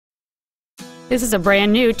This is a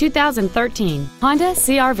brand new 2013 Honda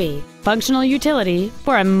CR-V, functional utility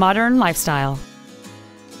for a modern lifestyle.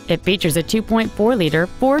 It features a 2.4-liter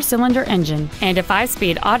four-cylinder engine and a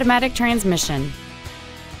 5-speed automatic transmission.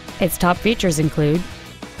 Its top features include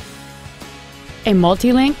a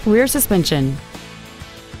multi-link rear suspension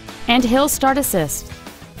and hill start assist.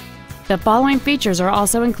 The following features are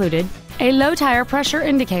also included: a low tire pressure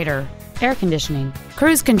indicator, air conditioning,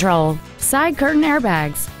 cruise control, side curtain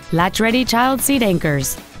airbags, latch-ready child seat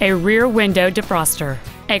anchors, a rear window defroster,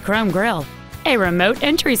 a chrome grille, a remote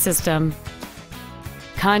entry system.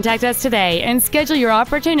 Contact us today and schedule your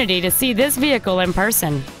opportunity to see this vehicle in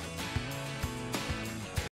person.